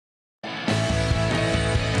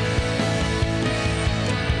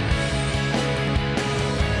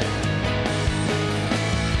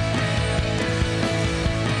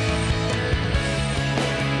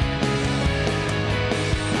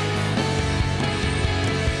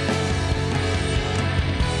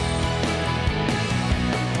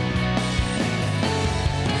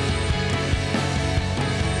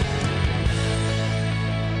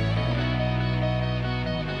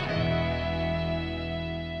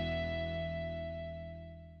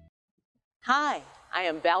Hi, I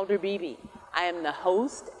am Valder Beebe. I am the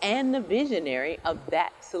host and the visionary of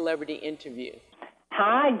That Celebrity Interview.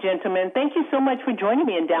 Hi, gentlemen. Thank you so much for joining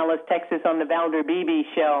me in Dallas, Texas on the Valder Beebe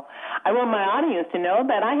Show. I want my audience to know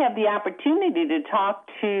that I have the opportunity to talk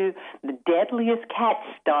to the Deadliest Catch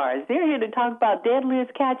stars. They're here to talk about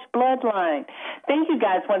Deadliest Catch bloodline. Thank you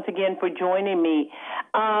guys once again for joining me.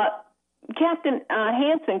 Captain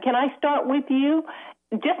Hansen, can I start with you?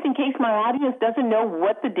 Just in case my audience doesn't know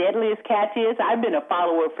what the Deadliest Catch is, I've been a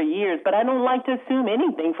follower for years, but I don't like to assume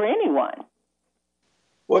anything for anyone.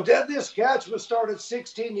 Well, Deadliest Catch was started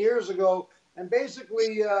 16 years ago, and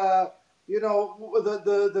basically, the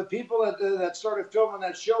people that started filming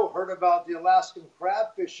that show heard about the Alaskan crab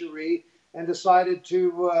fishery and decided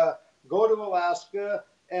to go to Alaska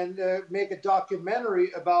and make a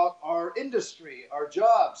documentary about our industry, our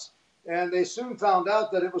jobs. And they soon found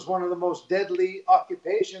out that it was one of the most deadly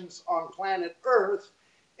occupations on planet Earth.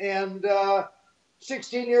 And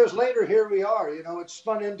 16 years later, here we are. You know, it's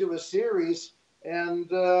spun into a series, and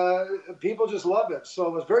people just love it. So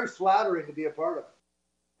it was very flattering to be a part of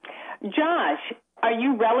it. Josh, are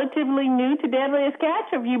you relatively new to Deadliest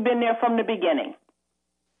Catch, or have you been there from the beginning?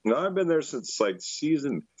 No, I've been there since like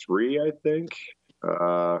season 3, I think.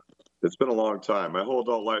 It's been a long time. My whole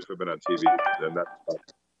adult life I've been on TV, and that's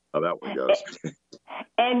how that one goes.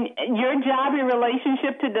 And your job in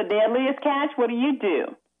relationship to the Deadliest Catch, what do you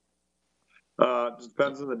do? It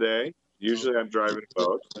depends on the day. Usually I'm driving a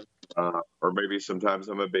boat, or maybe sometimes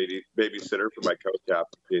I'm a babysitter for my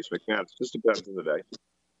co-captain, Case McMahon. It just depends on the day.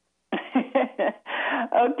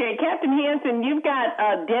 Okay, Captain Hansen, you've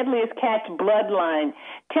got Deadliest Catch bloodline.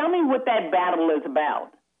 Tell me what that battle is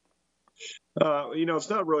about. It's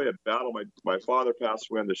not really a battle. My father passed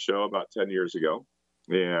away on the show about 10 years ago.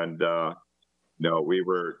 And, we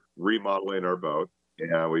were remodeling our boat,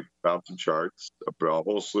 and we found some charts, a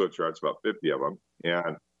whole slew of charts, about 50 of them.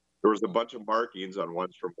 And there was a bunch of markings on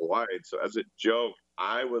ones from Hawaii. So as a joke,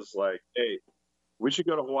 I was like, hey, we should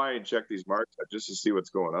go to Hawaii and check these marks out just to see what's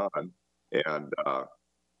going on. And,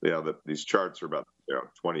 these charts are about,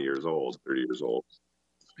 20 years old, 30 years old.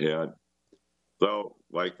 And so,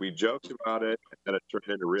 we joked about it, and then it turned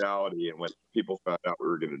into reality. And when people found out we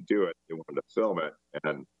were going to do it, they wanted to film it.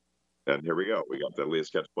 And here we go. We got the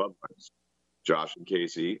Deadliest Catch bloodlines. Josh and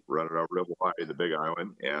Casey running over to Hawaii, the Big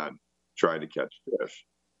Island, and trying to catch fish.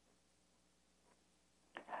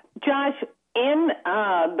 Josh, in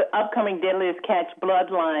the upcoming Deadliest Catch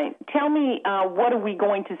bloodline, tell me what are we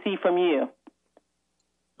going to see from you?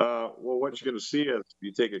 Well, what you're going to see is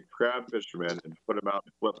you take a crab fisherman and put him out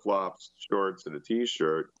in flip-flops, shorts, and a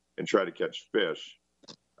T-shirt and try to catch fish.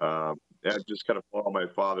 And just kind of follow my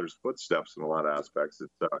father's footsteps in a lot of aspects.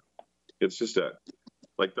 It's just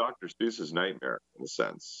like Dr. Seuss's nightmare, in a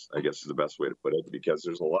sense, I guess is the best way to put it, because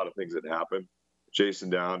there's a lot of things that happen. Chasing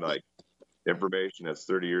down, information that's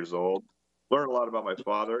 30 years old. Learn a lot about my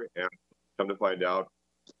father, and come to find out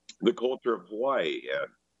the culture of Hawaii, and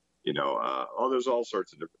there's all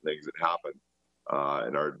sorts of different things that happen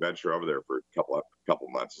in our adventure over there for a couple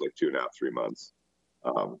months, like 2.5, 3 months.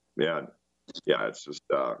 It's just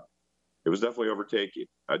it was definitely overtaking.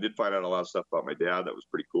 I did find out a lot of stuff about my dad that was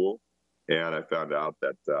pretty cool, and I found out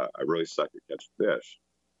that I really suck at catching fish.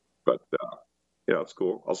 But it's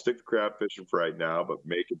cool. I'll stick to crab fishing for right now, but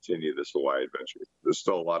may continue this Hawaii adventure. There's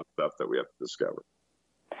still a lot of stuff that we have to discover.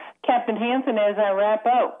 Captain Hansen, as I wrap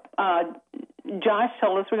up, Josh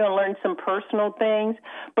told us we're going to learn some personal things,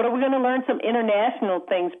 but are we going to learn some international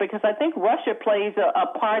things? Because I think Russia plays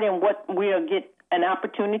a part in what we'll get an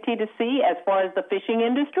opportunity to see as far as the fishing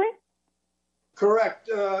industry? Correct.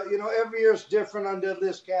 Every year is different on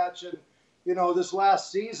Deadliest Catch, and, this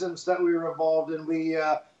last seasons that we were involved in, we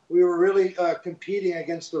were really competing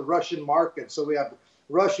against the Russian market. So we have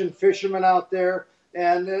Russian fishermen out there.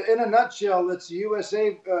 And in a nutshell, it's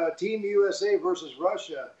Team USA versus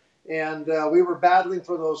Russia. And we were battling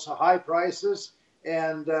for those high prices.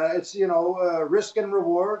 And it's, risk and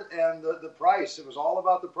reward and the price. It was all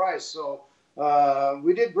about the price. So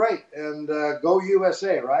we did great. And go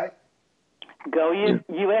USA, right? Go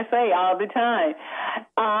USA all the time.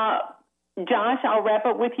 Josh, I'll wrap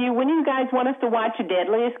up with you. When do you guys want us to watch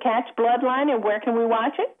Deadliest Catch bloodline, and where can we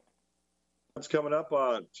watch it? It's coming up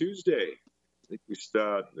on Tuesday. I think we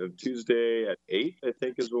start Tuesday at 8, I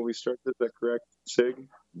think is when we start. Is that correct, Sig?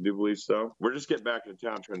 I do believe so. We're just getting back into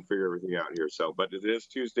town trying to figure everything out here. But it is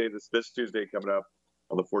Tuesday, this Tuesday coming up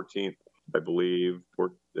on the 14th, I believe.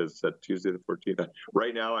 Is that Tuesday the 14th?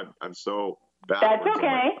 Right now, I'm so bad. That's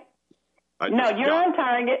okay. No, you're on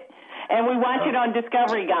target. And we watch it on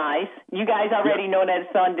Discovery, guys. You guys already know that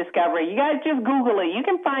it's on Discovery. You guys just Google it. You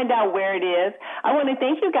can find out where it is. I want to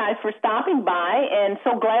thank you guys for stopping by, and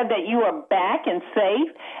so glad that you are back and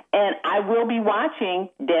safe. And I will be watching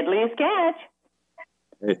Deadliest Catch.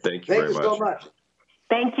 Hey, thank you very much. Thank you so much.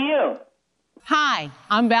 Thank you. Hi,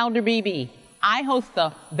 I'm Valder Beebe. I host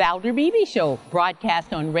the Valder Beebe Show,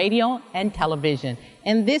 broadcast on radio and television.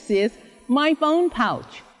 And this is My Phone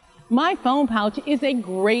Pouch. My phone pouch is a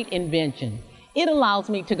great invention. It allows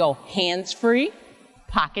me to go hands-free,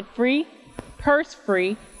 pocket-free,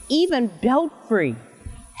 purse-free, even belt-free.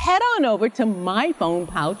 Head on over to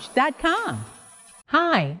myphonepouch.com.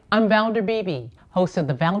 Hi, I'm Valder Beebe, host of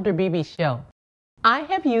the Valder Beebe Show. I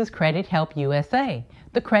have used Credit Help USA,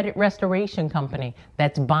 the credit restoration company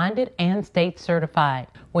that's bonded and state certified.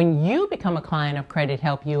 When you become a client of Credit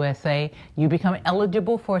Help USA, you become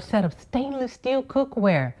eligible for a set of stainless steel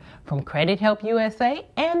cookware from Credit Help USA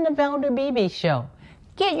and the Valder Beebe Show.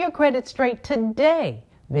 Get your credit straight today.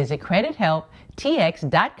 Visit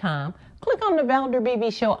credithelptx.com, click on the Valder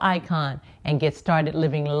Beebe Show icon, and get started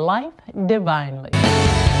living life divinely.